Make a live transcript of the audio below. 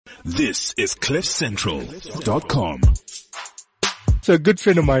This is CliffCentral.com. So a good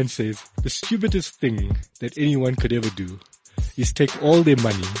friend of mine says, the stupidest thing that anyone could ever do is take all their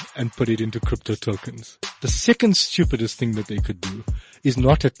money and put it into crypto tokens. The second stupidest thing that they could do is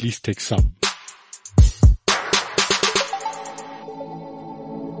not at least take some.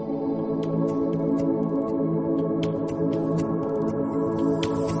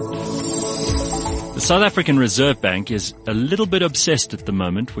 The South African Reserve Bank is a little bit obsessed at the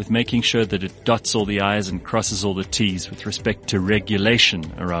moment with making sure that it dots all the I's and crosses all the T's with respect to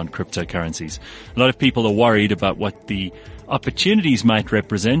regulation around cryptocurrencies. A lot of people are worried about what the opportunities might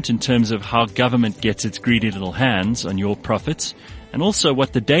represent in terms of how government gets its greedy little hands on your profits, and also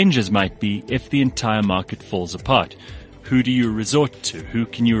what the dangers might be if the entire market falls apart. Who do you resort to? Who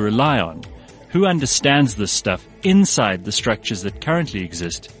can you rely on? Who understands this stuff inside the structures that currently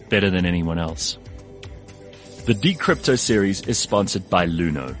exist better than anyone else? The Decrypto series is sponsored by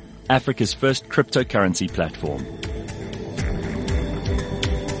Luno, Africa's first cryptocurrency platform.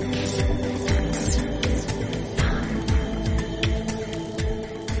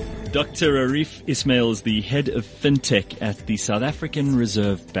 Dr. Arif Ismail is the head of fintech at the South African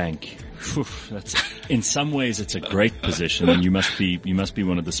Reserve Bank. In some ways, it's a great position, and you must be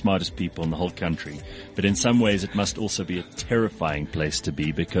one of the smartest people in the whole country. But in some ways, it must also be a terrifying place to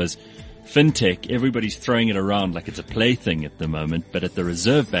be, because fintech, everybody's throwing it around like it's a plaything at the moment, but at the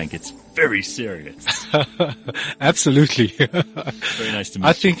Reserve Bank, it's very serious. Absolutely. Very nice to meet you.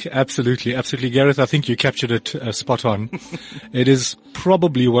 I think absolutely, Gareth. I think you captured it spot on. It is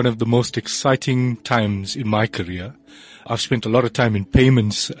probably one of the most exciting times in my career. I've spent a lot of time in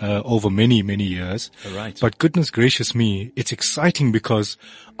payments over many, many years. All right. But goodness gracious me, it's exciting because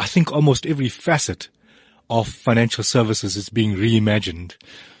I think almost every facet of financial services is being reimagined.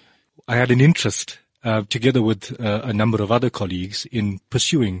 I had an interest, together with a number of other colleagues, in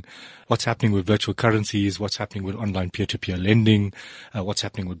pursuing what's happening with virtual currencies, what's happening with online peer-to-peer lending, what's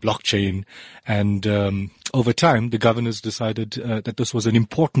happening with blockchain. And over time, the governors decided that this was an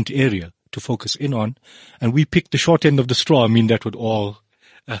important area to focus in on. And we picked the short end of the straw. I mean, that would all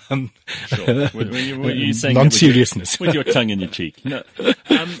Sure. When you're saying non-seriousness. with your tongue in your cheek. No.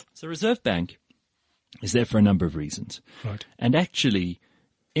 So Reserve Bank is there for a number of reasons. Right. And actually,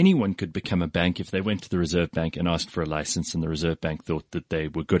 anyone could become a bank if they went to the Reserve Bank and asked for a license, and the Reserve Bank thought that they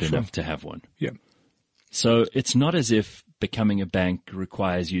were good enough to have one. Yeah. So it's not as if becoming a bank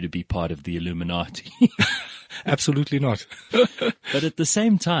requires you to be part of the Illuminati. Absolutely not. But at the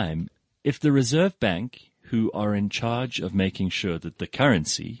same time, if the Reserve Bank, who are in charge of making sure that the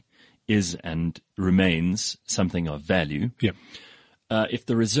currency is and remains something of value, Yeah. If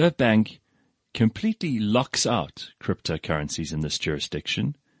the Reserve Bank completely locks out cryptocurrencies in this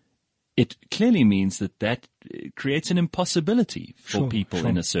jurisdiction, it clearly means that creates an impossibility for people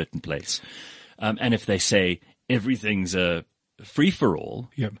in a certain place. And if they say everything's a free-for-all,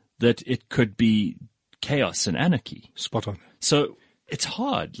 Yeah. that it could be chaos and anarchy. Spot on. So it's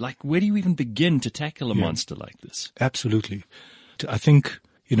hard. Like, where do you even begin to tackle a monster like this? Absolutely. I think,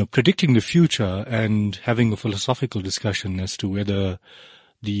 predicting the future and having a philosophical discussion as to whether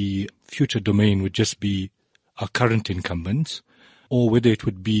the future domain would just be our current incumbents or whether it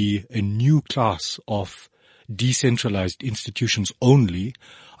would be a new class of decentralized institutions only,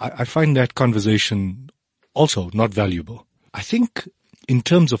 I find that conversation also not valuable. I think in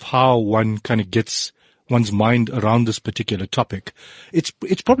terms of how one kind of gets one's mind around this particular topic, it's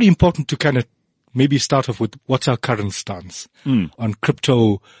probably important to kind of maybe start off with what's our current stance on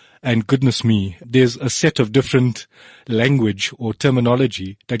crypto. And goodness me, there's a set of different language or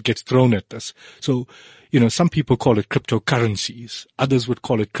terminology that gets thrown at this. So, some people call it cryptocurrencies. Others would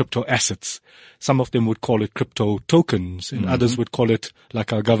call it crypto assets. Some of them would call it crypto tokens, and others would call it,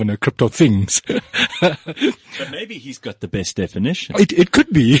 like our governor, crypto things. But maybe he's got the best definition. It could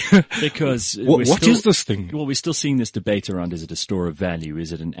be. Because what is this thing? Well, we're still seeing this debate around, is it a store of value?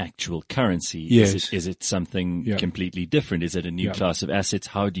 Is it an actual currency? Yes. Is it something completely different? Is it a new class of assets?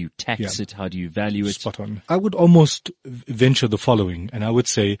 How do you tax it? How do you value it? Spot on. I would almost venture the following, and I would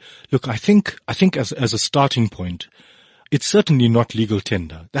say, look, I think as a starting point, it's certainly not legal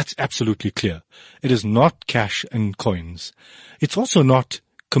tender. That's absolutely clear. It is not cash and coins. It's also not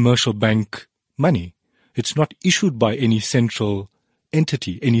commercial bank money. It's not issued by any central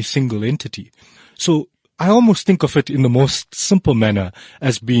entity, any single entity. So I almost think of it in the most simple manner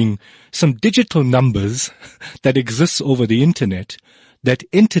as being some digital numbers that exists over the internet that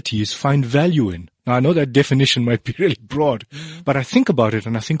entities find value in. Now, I know that definition might be really broad, but I think about it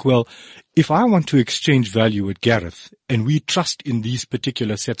and I think, well, if I want to exchange value with Gareth and we trust in these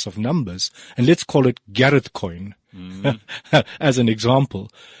particular sets of numbers, and let's call it Gareth coin as an example,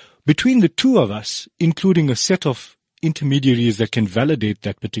 between the two of us, including a set of intermediaries that can validate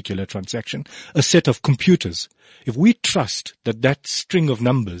that particular transaction, a set of computers, if we trust that that string of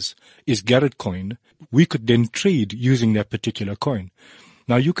numbers is Garrett coin, we could then trade using that particular coin.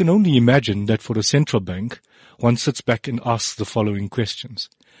 Now, you can only imagine that for a central bank, one sits back and asks the following questions.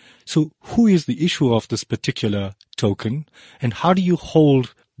 So who is the issuer of this particular token, and how do you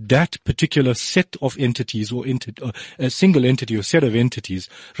hold that particular set of entities or a single entity or set of entities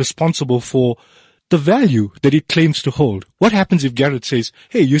responsible for the value that it claims to hold? What happens if Garrett says,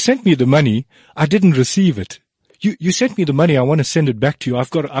 hey, you sent me the money, I didn't receive it. You sent me the money, I want to send it back to you. I've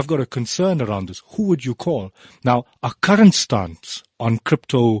got a concern around this. Who would you call? Now, our current stance on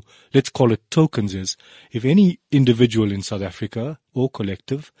crypto, let's call it tokens, is if any individual in South Africa or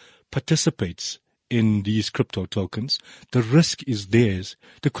collective participates in these crypto tokens, the risk is theirs.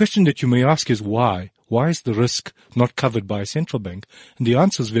 The question that you may ask is why? Why is the risk not covered by a central bank? And the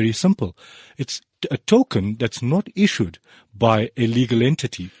answer is very simple. It's a token that's not issued by a legal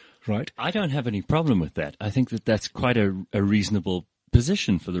entity. Right. I don't have any problem with that. I think that that's quite a reasonable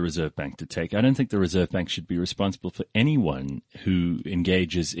position for the Reserve Bank to take. I don't think the Reserve Bank should be responsible for anyone who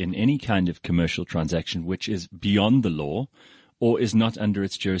engages in any kind of commercial transaction which is beyond the law or is not under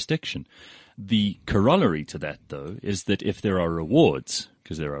its jurisdiction. The corollary to that, though, is that if there are rewards,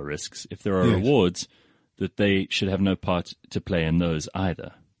 because there are risks, if there are rewards, that they should have no part to play in those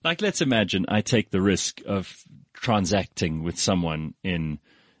either. Like, let's imagine I take the risk of transacting with someone in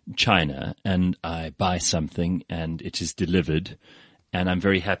China and I buy something and it is delivered and I'm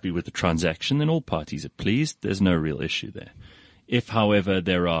very happy with the transaction, then all parties are pleased. There's no real issue there. If, however,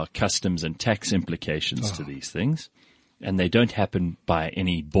 there are customs and tax implications to these things and they don't happen by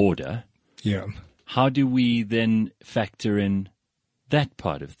any border, how do we then factor in that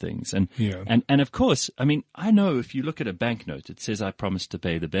part of things? And of course, I mean, I know if you look at a banknote, it says, I promise to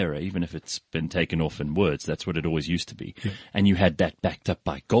pay the bearer, even if it's been taken off in words. That's what it always used to be. And you had that backed up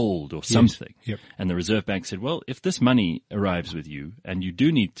by gold or something. And the Reserve Bank said, well, if this money arrives with you and you do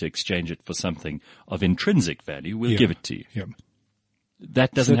need to exchange it for something of intrinsic value, we'll give it to you.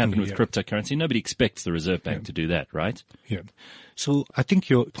 That doesn't happen with cryptocurrency. Nobody expects the Reserve Bank to do that, right? So I think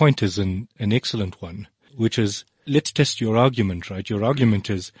your point is an excellent one, which is, let's test your argument, right? Your argument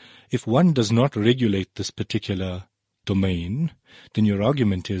is, if one does not regulate this particular domain, then your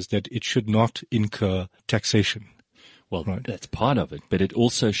argument is that it should not incur taxation. Well, that's part of it, but it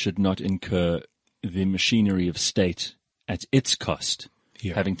also should not incur the machinery of state at its cost,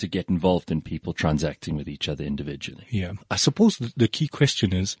 having to get involved in people transacting with each other individually. I suppose the key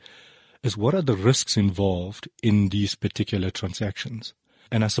question is what are the risks involved in these particular transactions?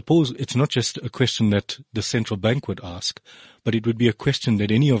 And I suppose it's not just a question that the central bank would ask, but it would be a question that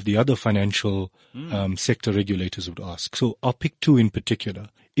any of the other financial sector regulators would ask. So I'll pick two in particular.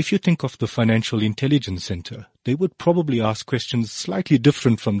 If you think of the Financial Intelligence Center, they would probably ask questions slightly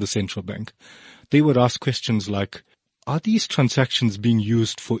different from the central bank. They would ask questions like, are these transactions being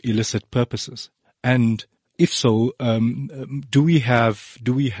used for illicit purposes? And if so, do we have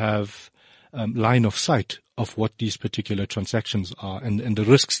line of sight of what these particular transactions are and the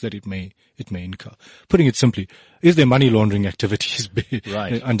risks that it may incur? Putting it simply, is there money laundering activities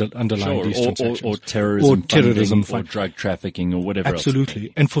underlying these transactions? Or terrorism funding, or drug trafficking or whatever else.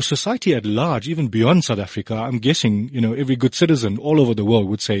 Absolutely. And for society at large, even beyond South Africa, I'm guessing, every good citizen all over the world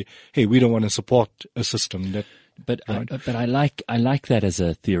would say, hey, we don't want to support a system that... But I like that as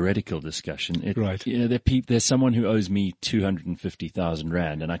a theoretical discussion. There's someone who owes me 250,000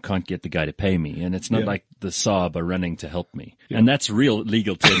 rand, and I can't get the guy to pay me, and it's not like the Saab are running to help me, and that's real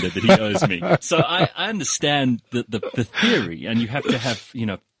legal tender that he owes me. So I understand the theory, and you have to have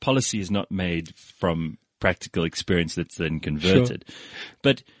policy is not made from practical experience that's then converted,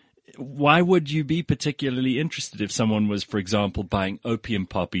 but. Why would you be particularly interested if someone was, for example, buying opium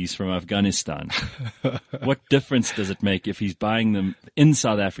poppies from Afghanistan? What difference does it make if he's buying them in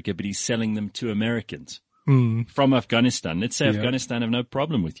South Africa, but he's selling them to Americans from Afghanistan? Let's say Afghanistan have no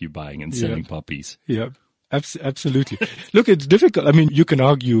problem with you buying and selling poppies. Absolutely. Look, it's difficult. I mean, you can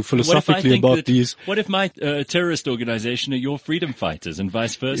argue philosophically about these. What if my terrorist organization are your freedom fighters and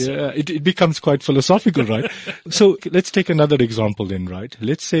vice versa? Yeah, it becomes quite philosophical, right? So let's take another example then, right?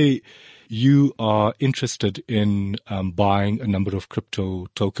 Let's say you are interested in buying a number of crypto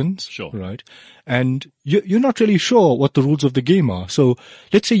tokens, right? And you're not really sure what the rules of the game are. So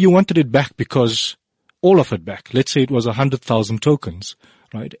let's say you wanted it back because all of it back. Let's say it was 100,000 tokens.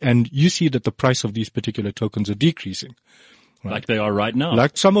 Right? And you see that the price of these particular tokens are decreasing. Right? Like they are right now.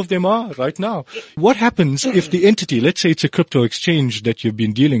 Like some of them are right now. What happens if the entity, let's say it's a crypto exchange that you've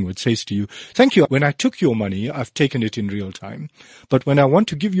been dealing with, says to you, thank you, when I took your money, I've taken it in real time. But when I want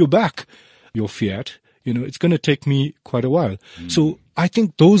to give you back your fiat, it's going to take me quite a while. So I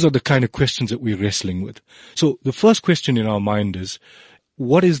think those are the kind of questions that we're wrestling with. So the first question in our mind is,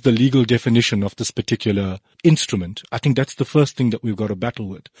 what is the legal definition of this particular instrument? I think that's the first thing that we've got to battle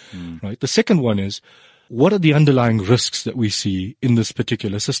with, right? The second one is, what are the underlying risks that we see in this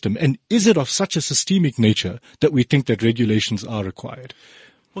particular system? And is it of such a systemic nature that we think that regulations are required?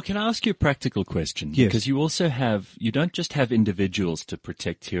 Well, can I ask you a practical question? Yes. Because you don't just have individuals to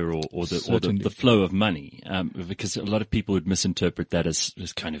protect here or the flow of money, because a lot of people would misinterpret that as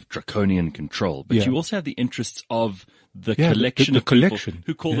kind of draconian control. But you also have the interests of the collection of people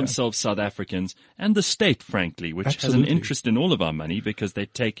who call themselves South Africans, and the state, frankly, which has an interest in all of our money because they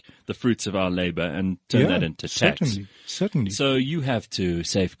take the fruits of our labor and turn that into tax. Certainly. So you have to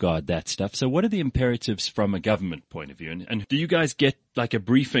safeguard that stuff. So what are the imperatives from a government point of view? And do you guys get like a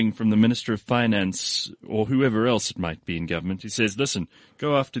briefing from the Minister of Finance or whoever else it might be in government who says, listen,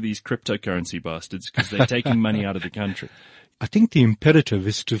 go after these cryptocurrency bastards because they're taking money out of the country? I think the imperative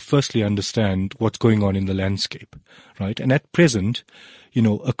is to firstly understand what's going on in the landscape, right? And at present,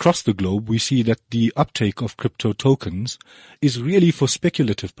 across the globe, we see that the uptake of crypto tokens is really for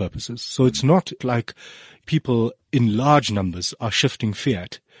speculative purposes. So it's not like people in large numbers are shifting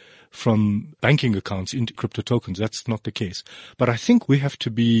fiat from banking accounts into crypto tokens. That's not the case. But I think we have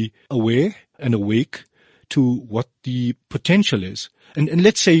to be aware and awake to what the potential is. And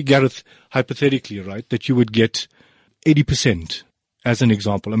let's say, Gareth, hypothetically, right, that you would get 80%, as an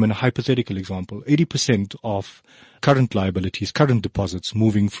example, a hypothetical example, 80% of current liabilities, current deposits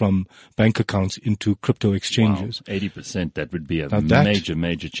moving from bank accounts into crypto exchanges. Wow, 80%, that would be a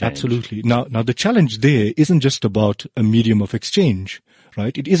major change. Absolutely. Now the challenge there isn't just about a medium of exchange,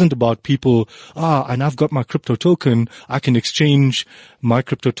 right? It isn't about people, and I've got my crypto token, I can exchange my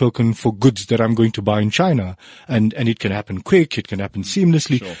crypto token for goods that I'm going to buy in China. And it can happen quick, it can happen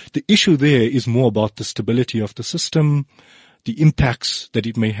seamlessly. Sure. The issue there is more about the stability of the system, the impacts that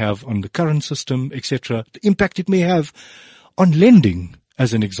it may have on the current system, etc., the impact it may have on lending,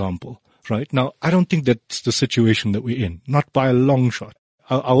 as an example, right? Now, I don't think that's the situation that we're in, not by a long shot.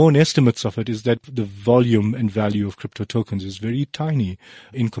 Our own estimates of it is that the volume and value of crypto tokens is very tiny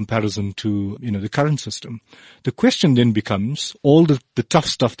in comparison to, the current system. The question then becomes all the tough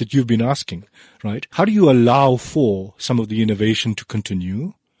stuff that you've been asking, right? How do you allow for some of the innovation to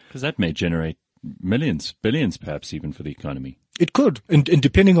continue? Because that may generate millions, billions, perhaps even for the economy. It could, and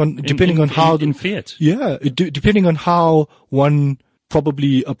depending on how in fiat. Yeah, depending on how one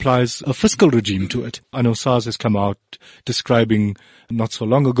probably applies a fiscal regime to it. I know SARS has come out describing not so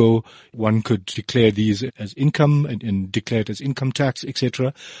long ago, one could declare these as income and declare it as income tax,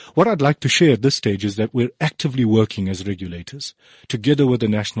 etc. What I'd like to share at this stage is that we're actively working as regulators, together with the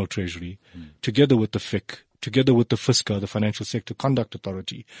National Treasury, together with the FIC, together with the FSCA, the Financial Sector Conduct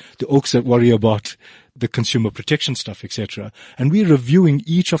Authority, the oaks that worry about the consumer protection stuff, etc. And we're reviewing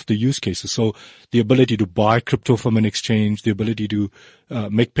each of the use cases. So the ability to buy crypto from an exchange, the ability to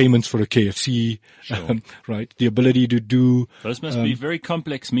make payments for a KFC, sure. Right? The ability to do... Those must be very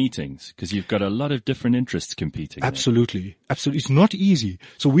complex meetings because you've got a lot of different interests competing. Absolutely. Absolutely. It's not easy.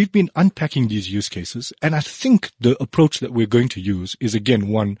 So we've been unpacking these use cases. And I think the approach that we're going to use is, again,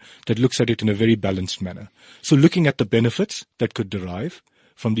 one that looks at it in a very balanced manner. So looking at the benefits that could derive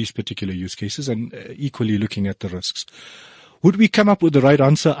from these particular use cases and equally looking at the risks. Would we come up with the right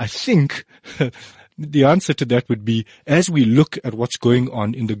answer? I think the answer to that would be, as we look at what's going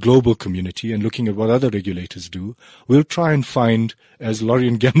on in the global community and looking at what other regulators do, we'll try and find, as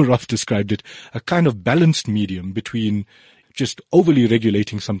Lorian Gamarov described it, a kind of balanced medium between just overly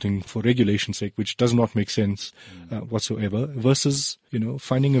regulating something for regulation's sake, which does not make sense whatsoever, versus,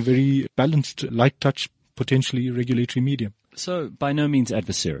 finding a very balanced, light touch, potentially regulatory medium. So by no means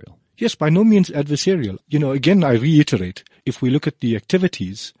adversarial. Yes, by no means adversarial. Again, I reiterate, if we look at the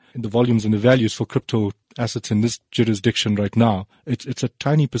activities and the volumes and the values for crypto assets in this jurisdiction right now, it's a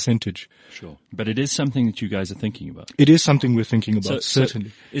tiny percentage. Sure. But it is something that you guys are thinking about. It is something we're thinking about, certainly.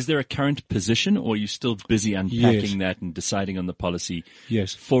 So is there a current position, or are you still busy unpacking that and deciding on the policy?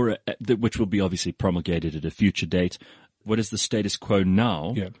 Yes. For which will be obviously promulgated at a future date. What is the status quo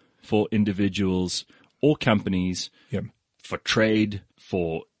now for individuals or companies, for trade,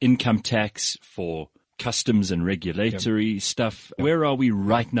 for income tax, for customs and regulatory stuff? Where are we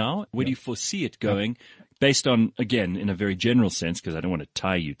right now? Where do you foresee it going? Based on, again, in a very general sense, because I don't want to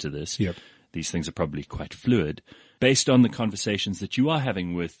tie you to this. These things are probably quite fluid. Based on the conversations that you are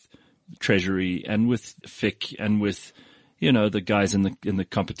having with Treasury and with FIC and with, the guys in the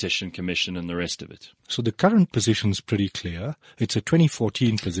competition commission and the rest of it? So the current position is pretty clear. It's a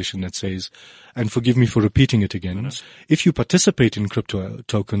 2014 position that says, and forgive me for repeating it again, if you participate in crypto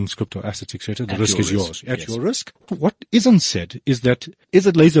tokens, crypto assets, etc., the risk is yours. At your risk. What isn't said is that, is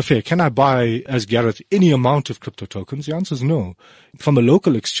it laissez-faire? Can I buy, as Gareth, any amount of crypto tokens? The answer is no. From a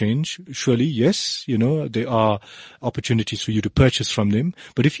local exchange, surely, yes, there are opportunities for you to purchase from them.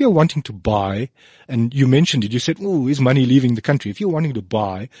 But if you're wanting to buy, and you mentioned it, you said, is money leaving the country? If you're wanting to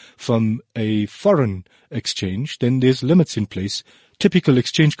buy from a foreign exchange, then there's limits in place, typical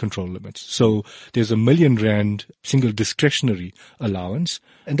exchange control limits. So there's R1 million single discretionary allowance,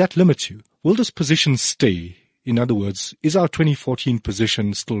 and that limits you. Will this position stay? In other words, is our 2014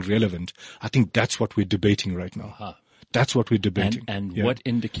 position still relevant? I think that's what we're debating right now. Uh-huh. That's what we're debating. And what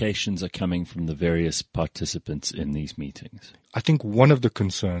indications are coming from the various participants in these meetings? I think one of the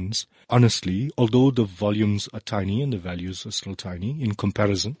concerns, honestly, although the volumes are tiny and the values are still tiny in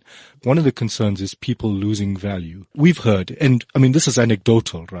comparison, one of the concerns is people losing value. We've heard, and I mean, this is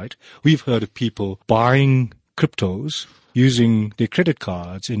anecdotal, right? We've heard of people buying cryptos using their credit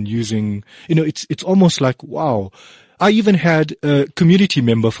cards and using, it's almost like, wow. I even had a community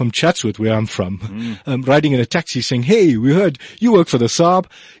member from Chatsworth, where I'm from, riding in a taxi saying, hey, we heard you work for the SARB.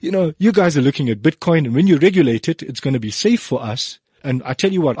 You guys are looking at Bitcoin, and when you regulate it, it's going to be safe for us. And I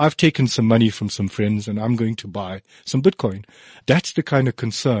tell you what, I've taken some money from some friends and I'm going to buy some Bitcoin. That's the kind of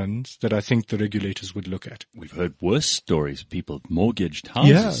concerns that I think the regulators would look at. We've heard worse stories, people mortgaged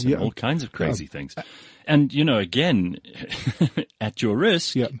houses and all kinds of crazy things. And, again, at your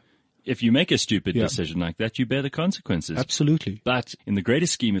risk, if you make a stupid decision like that, you bear the consequences. Absolutely. But in the greater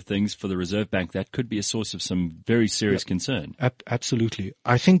scheme of things for the Reserve Bank, that could be a source of some very serious concern. Absolutely.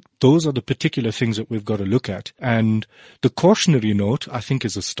 I think those are the particular things that we've got to look at. And the cautionary note, I think,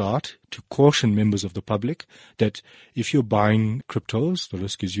 is a start to caution members of the public that if you're buying cryptos, the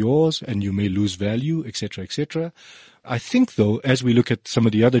risk is yours and you may lose value, etc., etc. I think, though, as we look at some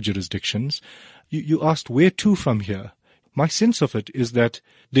of the other jurisdictions, you asked where to from here. My sense of it is that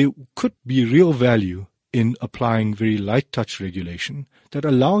there could be real value in applying very light touch regulation that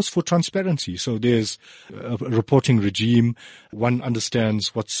allows for transparency. So there's a reporting regime. One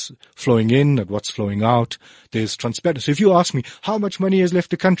understands what's flowing in and what's flowing out. There's transparency. So if you ask me how much money has left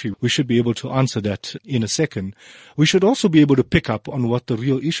the country, we should be able to answer that in a second. We should also be able to pick up on what the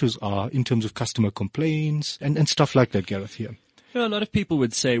real issues are in terms of customer complaints and stuff like that, Gareth, here. A lot of people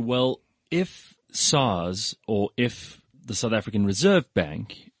would say, well, if SARS or if the South African Reserve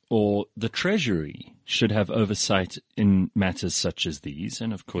Bank or the Treasury should have oversight in matters such as these.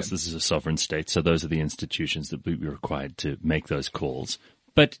 And of course, this is a sovereign state, so those are the institutions that would be required to make those calls.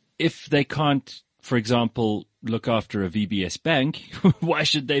 But if they can't, for example, look after a VBS bank, why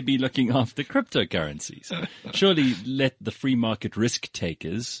should they be looking after cryptocurrencies? Surely let the free market risk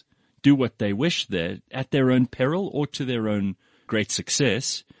takers do what they wish there at their own peril or to their own great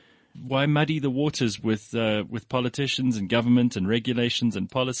success. Why muddy the waters with politicians and government and regulations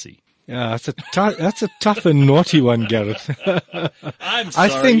and policy? Yeah, that's a tough and naughty one, Gareth. I'm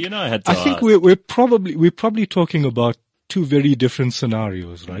sorry, I had to ask. I think we're probably talking about two very different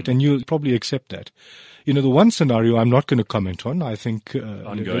scenarios, right? And you'll probably accept that. The one scenario I'm not going to comment on. I think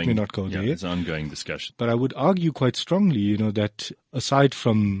let me not go there. There's ongoing discussion. But I would argue quite strongly, that aside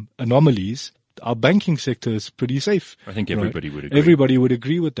from anomalies, our banking sector is pretty safe. I think everybody would agree. Everybody would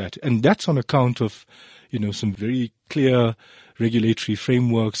agree with that. And that's on account of, some very clear regulatory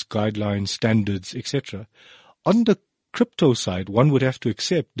frameworks, guidelines, standards, etc. On the crypto side, one would have to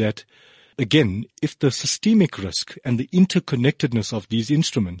accept that, again, if the systemic risk and the interconnectedness of these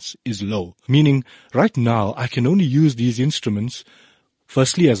instruments is low, meaning right now I can only use these instruments,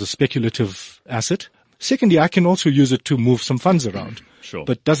 firstly, as a speculative asset. Secondly, I can also use it to move some funds around. Sure.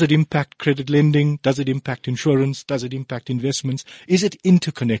 But does it impact credit lending? Does it impact insurance? Does it impact investments? Is it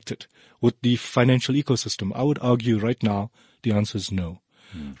interconnected with the financial ecosystem? I would argue right now the answer is no.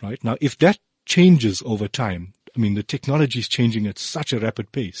 Right? Now, if that changes over time, the technology is changing at such a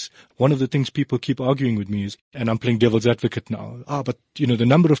rapid pace. One of the things people keep arguing with me is, and I'm playing devil's advocate now, but the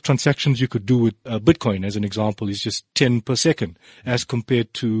number of transactions you could do with Bitcoin, as an example, is just 10 per second as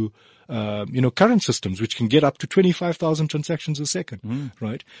compared to current systems, which can get up to 25,000 transactions a second,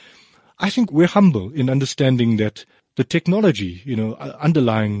 right? I think we're humble in understanding that the technology,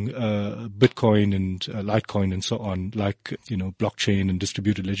 underlying Bitcoin and Litecoin and so on, like, blockchain and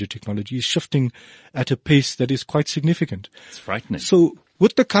distributed ledger technology is shifting at a pace that is quite significant. It's frightening. So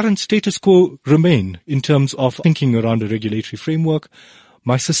would the current status quo remain in terms of thinking around a regulatory framework?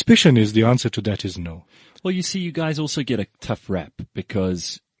 My suspicion is the answer to that is no. Well, you see, you guys also get a tough rap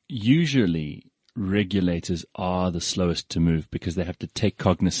because usually regulators are the slowest to move because they have to take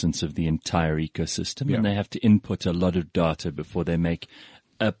cognizance of the entire ecosystem and they have to input a lot of data before they make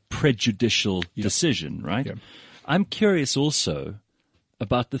a prejudicial decision, right? Yeah. I'm curious also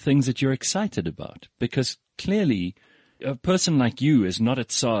about the things that you're excited about, because clearly a person like you is not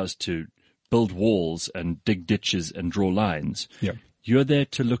at SARS to build walls and dig ditches and draw lines. Yeah. You're there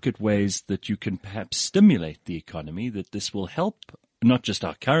to look at ways that you can perhaps stimulate the economy, that this will help not just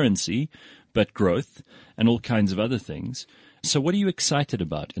our currency, but growth and all kinds of other things. So what are you excited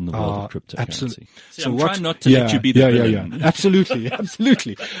about in the world of cryptocurrency? Absolutely. See, I'm trying not to let you be the villain. Yeah.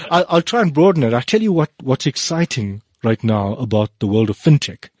 Absolutely. I'll try and broaden it. I'll tell you what's exciting right now about the world of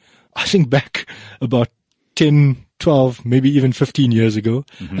fintech. I think back about 10, 12, maybe even 15 years ago.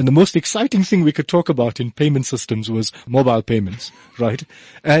 Mm-hmm. And the most exciting thing we could talk about in payment systems was mobile payments, right?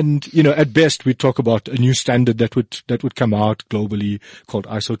 And, at best we talk about a new standard that would come out globally called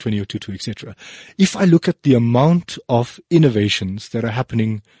ISO 20022, etc. If I look at the amount of innovations that are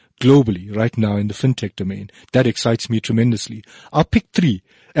happening globally right now in the fintech domain, that excites me tremendously. I'll pick 3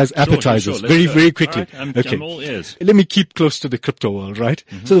 as appetizers sure. Very quickly. Right. I'm all ears. Let me keep close to the crypto world, right?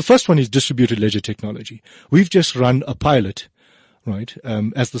 Mm-hmm. So the first one is distributed ledger technology. We've just run a pilot, right,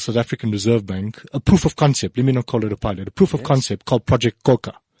 as the South African Reserve Bank, a proof of concept. Let me not call it a pilot, a proof of concept called Project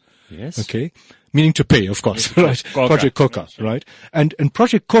Coca. Yes. Okay. Meaning to pay, of course, right? Project Coca, right? And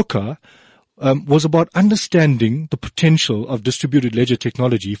Project Coca was about understanding the potential of distributed ledger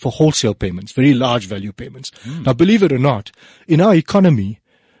technology for wholesale payments, very large value payments. Now, believe it or not, in our economy,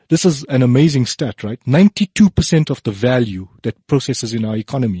 this is an amazing stat, right? 92% of the value that processes in our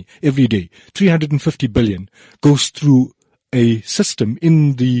economy every day, 350 billion, goes through a system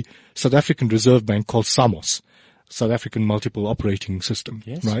in the South African Reserve Bank called SAMOS, South African Multiple Operating System,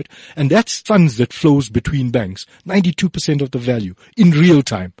 right? And that's funds that flows between banks, 92% of the value in real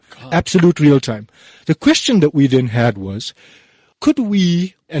time, absolute real time. The question that we then had was, could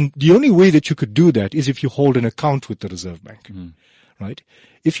we, and the only way that you could do that is if you hold an account with the Reserve Bank, right?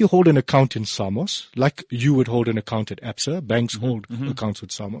 If you hold an account in SAMOS, like you would hold an account at ABSA, banks hold accounts with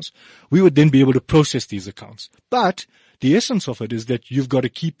SAMOS, we would then be able to process these accounts. But the essence of it is that you've got to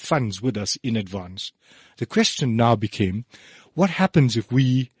keep funds with us in advance. The question now became, what happens if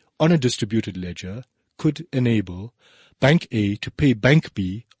we, on a distributed ledger, could enable Bank A to pay Bank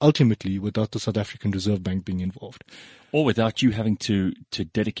B ultimately without the South African Reserve Bank being involved? Or without you having to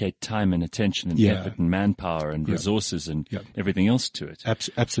dedicate time and attention and effort and manpower and resources and everything else to it.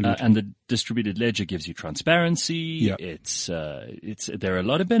 Absolutely. And the distributed ledger gives you transparency. There are a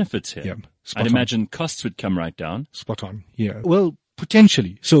lot of benefits here. I'd imagine costs would come right down. Spot on. Yeah. Well,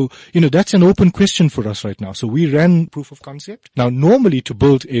 potentially. So, that's an open question for us right now. So we ran proof of concept. Now, normally to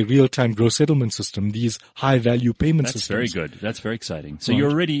build a real-time gross settlement system, these high-value payment systems. That's very good. That's very exciting. So you're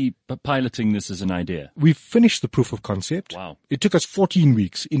already piloting this as an idea. We finished the proof of concept. Wow. It took us 14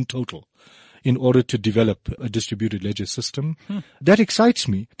 weeks in total in order to develop a distributed ledger system. That excites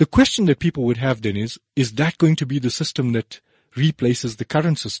me. The question that people would have then is that going to be the system that replaces the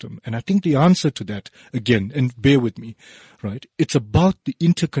current system? And I think the answer to that, again, and bear with me, right? It's about the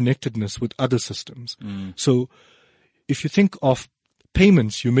interconnectedness with other systems. So if you think of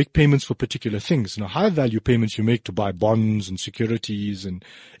payments, you make payments for particular things. Now, high value payments you make to buy bonds and securities and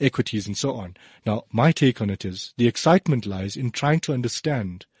equities and so on. Now, my take on it is the excitement lies in trying to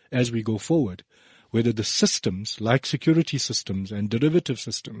understand as we go forward whether the systems like security systems and derivative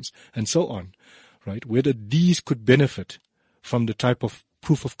systems and so on, right, whether these could benefit from the type of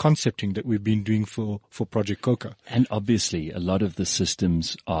proof of concepting that we've been doing for Project Coca. And obviously, a lot of the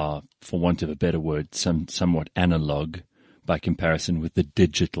systems are, for want of a better word, somewhat analog by comparison with the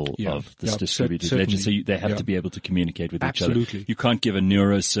digital of this distributed ledger. So they have to be able to communicate with each other. You can't give a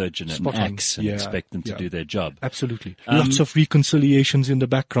neurosurgeon an axe and expect them to do their job. Absolutely. Lots of reconciliations in the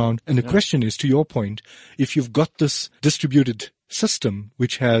background. And the question is, to your point, if you've got this distributed system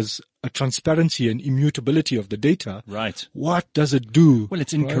which has a transparency and immutability of the data, right, what does it do? Well,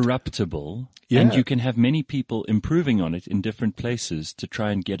 it's incorruptible, and you can have many people improving on it in different places to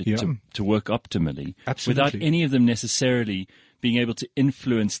try and get it to work optimally without any of them necessarily being able to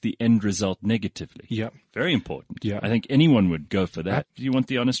influence the end result negatively. Very important. I think anyone would go for that. You want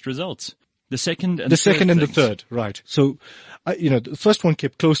the honest results. The second and the third, right. So, the first one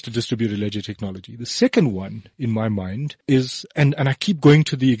kept close to distributed ledger technology. The second one, in my mind, is, and I keep going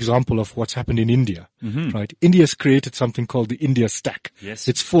to the example of what's happened in India, right? India's created something called the India Stack. Yes.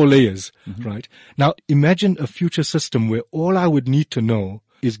 It's 4 layers, right? Now, imagine a future system where all I would need to know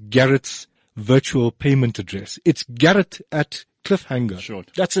is Garrett's virtual payment address. It's Garrett at cliffhanger.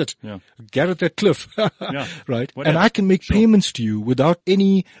 Short. That's it. Yeah. Gareth at Cliff. Yeah. Right? Whatever. And I can make Sure. payments to you without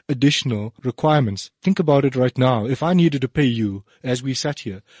any additional requirements. Think about it right now. If I needed to pay you as we sat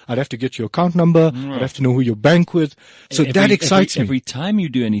here, I'd have to get your account number. I'd have to know who you bank with. So that excites me. Every time you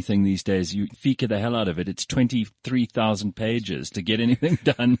do anything these days, you fika the hell out of it. It's 23,000 pages to get anything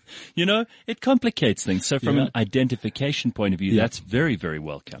done. You know, it complicates things. So from an identification point of view, that's very, very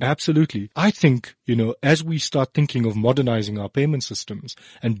welcome. Absolutely. I think, as we start thinking of modernizing our payment systems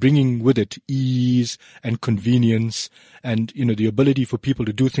and bringing with it ease and convenience and, the ability for people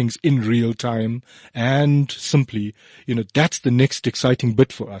to do things in real time and simply, that's the next exciting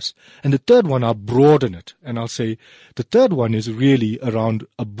bit for us. And the third one, I'll broaden it. And I'll say the third one is really around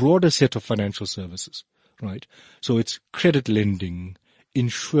a broader set of financial services, right? So it's credit lending,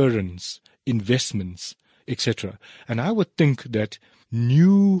 insurance, investments, etc. And I would think that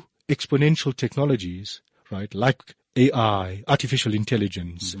new exponential technologies, right, like AI, artificial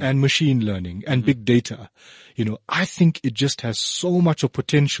intelligence, and machine learning, and big data, I think it just has so much of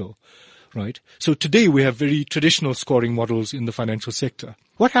potential, right? So today we have very traditional scoring models in the financial sector.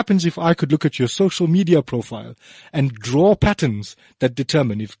 What happens if I could look at your social media profile and draw patterns that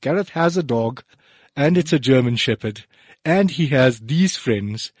determine if Gareth has a dog and it's a German Shepherd and he has these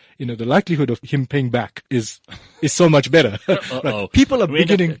friends, the likelihood of him paying back is so much better. Right? People are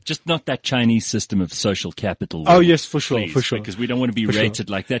beginning. Just not that Chinese system of social capital. Oh yes, for sure, please, for sure. Because we don't want to be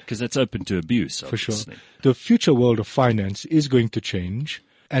rated like that because that's open to abuse. Obviously. For sure. The future world of finance is going to change,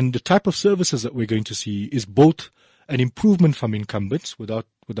 and the type of services that we're going to see is both an improvement from incumbents without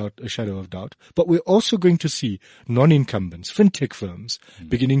a shadow of doubt, but we're also going to see non-incumbents, fintech firms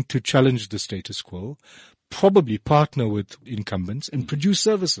beginning to challenge the status quo, probably partner with incumbents and produce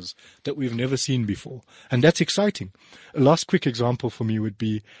services that we've never seen before. And that's exciting. A last quick example for me would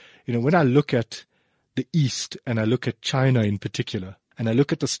be, when I look at the East and I look at China in particular, and I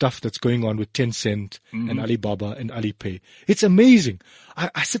look at the stuff that's going on with Tencent and Alibaba and Alipay, it's amazing.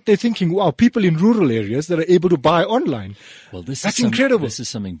 I sit there thinking, wow, people in rural areas that are able to buy online. Well, that's incredible. This is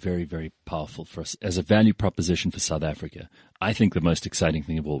something very, very powerful for us as a value proposition for South Africa. I think the most exciting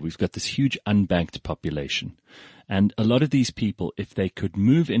thing of all, we've got this huge unbanked population. And a lot of these people, if they could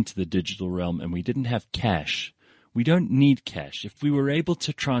move into the digital realm and we didn't have cash, we don't need cash. If we were able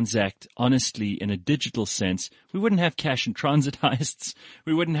to transact honestly in a digital sense, we wouldn't have cash and transit heists.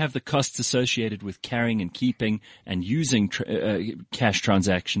 We wouldn't have the costs associated with carrying and keeping and using cash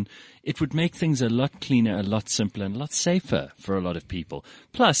transaction. It would make things a lot cleaner, a lot simpler, and a lot safer for a lot of people.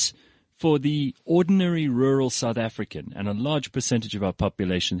 Plus, for the ordinary rural South African, and a large percentage of our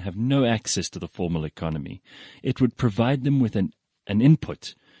population have no access to the formal economy, it would provide them with an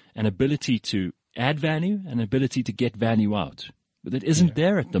input, an ability to add value, an ability to get value out. But it isn't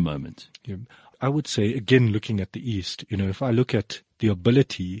there at the moment. Yeah. I would say, again, looking at the East, if I look at the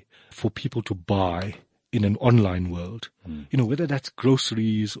ability for people to buy in an online world, whether that's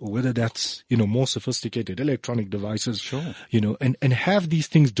groceries or whether that's, more sophisticated electronic devices, sure. And have these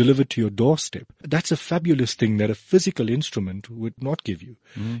things delivered to your doorstep. That's a fabulous thing that a physical instrument would not give you.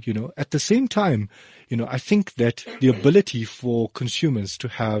 At the same time, I think that the ability for consumers to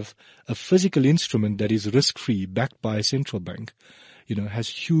have a physical instrument that is risk-free backed by a central bank, has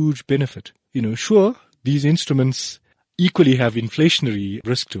huge benefit. Sure, these instruments equally have inflationary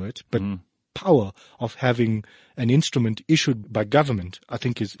risk to it, but power of having an instrument issued by government, I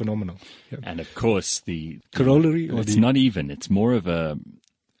think, is phenomenal. Yeah. And of course, the corollary, it's more of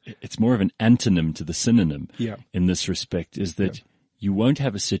an antonym to the synonym in this respect, is that you won't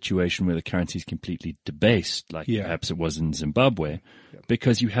have a situation where the currency is completely debased, like perhaps it was in Zimbabwe,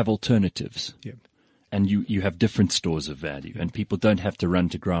 because you have alternatives. Yeah. And you have different stores of value, and people don't have to run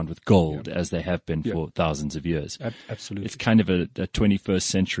to ground with gold as they have been for thousands of years. Absolutely. It's kind of a 21st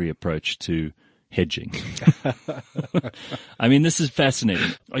century approach to hedging. I mean, this is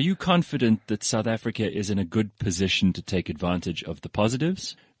fascinating. Are you confident that South Africa is in a good position to take advantage of the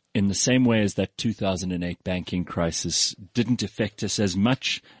positives? In the same way as that 2008 banking crisis didn't affect us as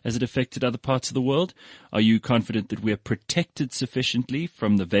much as it affected other parts of the world? Are you confident that we are protected sufficiently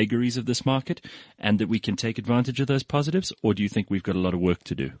from the vagaries of this market and that we can take advantage of those positives? Or do you think we've got a lot of work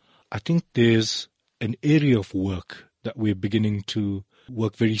to do? I think there's an area of work that we're beginning to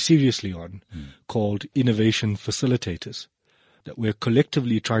work very seriously on called innovation facilitators, that we're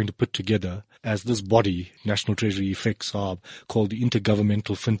collectively trying to put together as this body, National Treasury Effects Hub, called the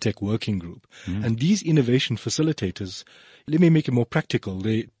Intergovernmental FinTech Working Group. And these innovation facilitators, let me make it more practical.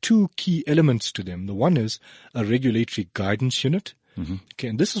 There are two key elements to them. The one is a regulatory guidance unit, Okay,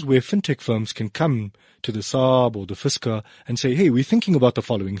 and this is where fintech firms can come to the SARB or the FISCA and say, hey, we're thinking about the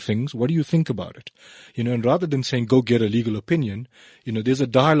following things. What do you think about it? And rather than saying, go get a legal opinion, there's a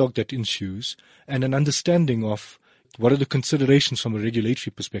dialogue that ensues and an understanding of what are the considerations from a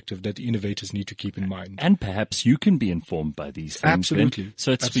regulatory perspective that the innovators need to keep in mind. And perhaps you can be informed by these things. Absolutely. Ben.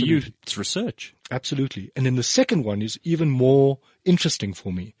 So it's for you, it's research. Absolutely. And then the second one is even more interesting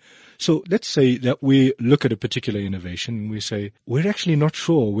for me. So let's say that we look at a particular innovation and we say, we're actually not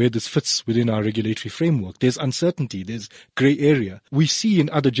sure where this fits within our regulatory framework. There's uncertainty. There's gray area. We see in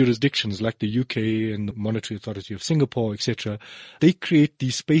other jurisdictions like the UK and the Monetary Authority of Singapore, etc., they create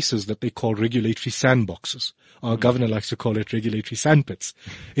these spaces that they call regulatory sandboxes. Our governor likes to call it regulatory sandpits.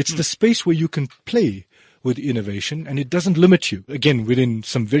 It's the space where you can play with innovation and it doesn't limit you. Again, within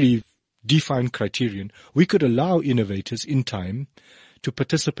some very defined criterion, we could allow innovators in time to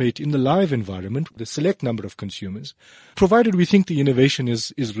participate in the live environment with a select number of consumers, provided we think the innovation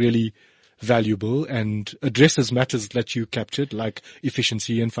is really valuable and addresses matters that you captured, like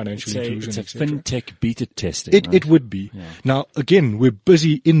efficiency and financial inclusion. It's a fintech beta testing. It would be. Yeah. Now, again, we're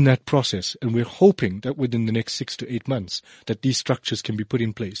busy in that process and we're hoping that within the next 6 to 8 months that these structures can be put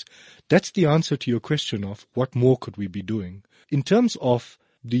in place. That's the answer to your question of what more could we be doing. In terms of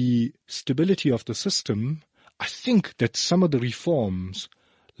the stability of the system, I think that some of the reforms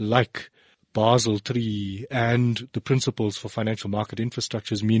like Basel III and the principles for financial market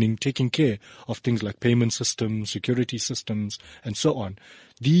infrastructures, meaning taking care of things like payment systems, security systems, and so on,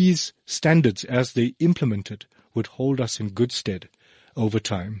 these standards, as they implemented, would hold us in good stead over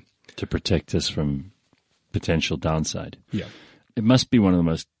time. To protect us from potential downside. Yeah. It must be one of the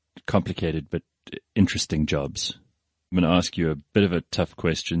most complicated but interesting jobs. I'm going to ask you a bit of a tough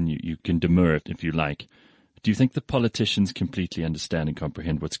question. You can demur it if you like. Do you think the politicians completely understand and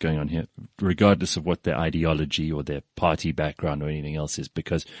comprehend what's going on here, regardless of what their ideology or their party background or anything else is?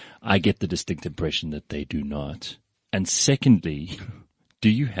 Because I get the distinct impression that they do not. And secondly, do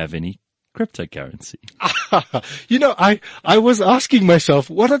you have any cryptocurrency? I was asking myself,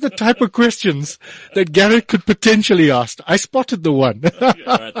 what are the type of questions that Garrett could potentially ask? I spotted the one.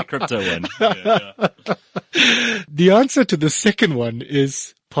 Right, the crypto one. Yeah. The answer to the second one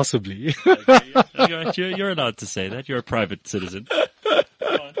is possibly. Okay. You're allowed to say that. You're a private citizen.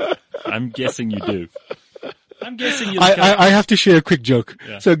 I'm guessing you do. I'm guessing you do. I have to share a quick joke.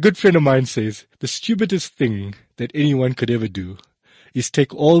 Yeah. So a good friend of mine says, the stupidest thing that anyone could ever do is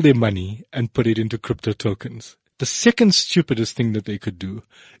take all their money and put it into crypto tokens. The second stupidest thing that they could do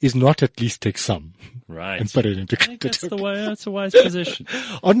is not at least take some. Right. And put it into crypto tokens. That's a wise position.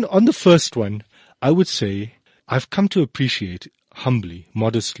 On the first one, I would say I've come to appreciate humbly,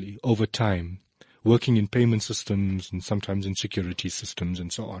 modestly, over time, working in payment systems and sometimes in security systems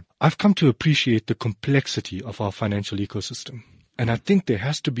and so on. I've come to appreciate the complexity of our financial ecosystem. And I think there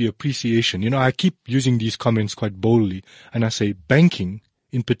has to be appreciation. I keep using these comments quite boldly, and I say banking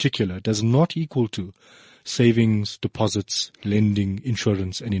in particular does not equal to savings, deposits, lending,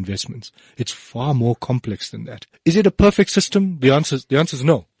 insurance, and investments. It's far more complex than that. Is it a perfect system? The answer is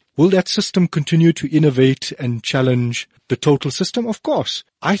no. Will that system continue to innovate and challenge the total system? Of course.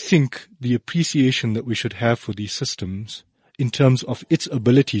 I think the appreciation that we should have for these systems in terms of its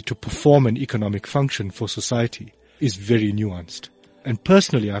ability to perform an economic function for society is very nuanced. And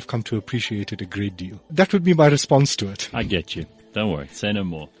personally, I've come to appreciate it a great deal. That would be my response to it. I get you. Don't worry. Say no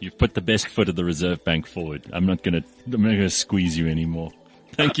more. You've put the best foot of the Reserve Bank forward. I'm not going to squeeze you anymore.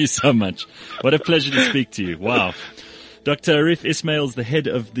 Thank you so much. What a pleasure to speak to you. Wow. Dr. Arif Ismail is the head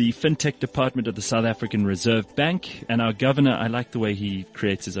of the FinTech department of the South African Reserve Bank. And our governor, I like the way he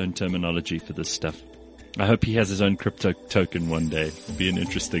creates his own terminology for this stuff. I hope he has his own crypto token one day. It'll be an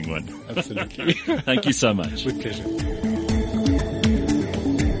interesting one. Absolutely. Thank you so much. With pleasure.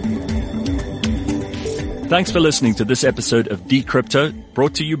 Thanks for listening to this episode of Decrypto,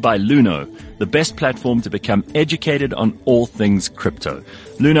 brought to you by Luno, the best platform to become educated on all things crypto.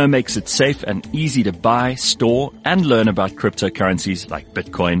 Luno makes it safe and easy to buy, store, and learn about cryptocurrencies like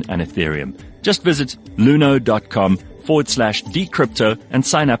Bitcoin and Ethereum. Just visit luno.com/decrypto and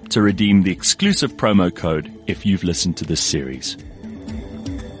sign up to redeem the exclusive promo code if you've listened to this series.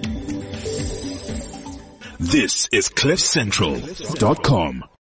 This is CliffCentral.com.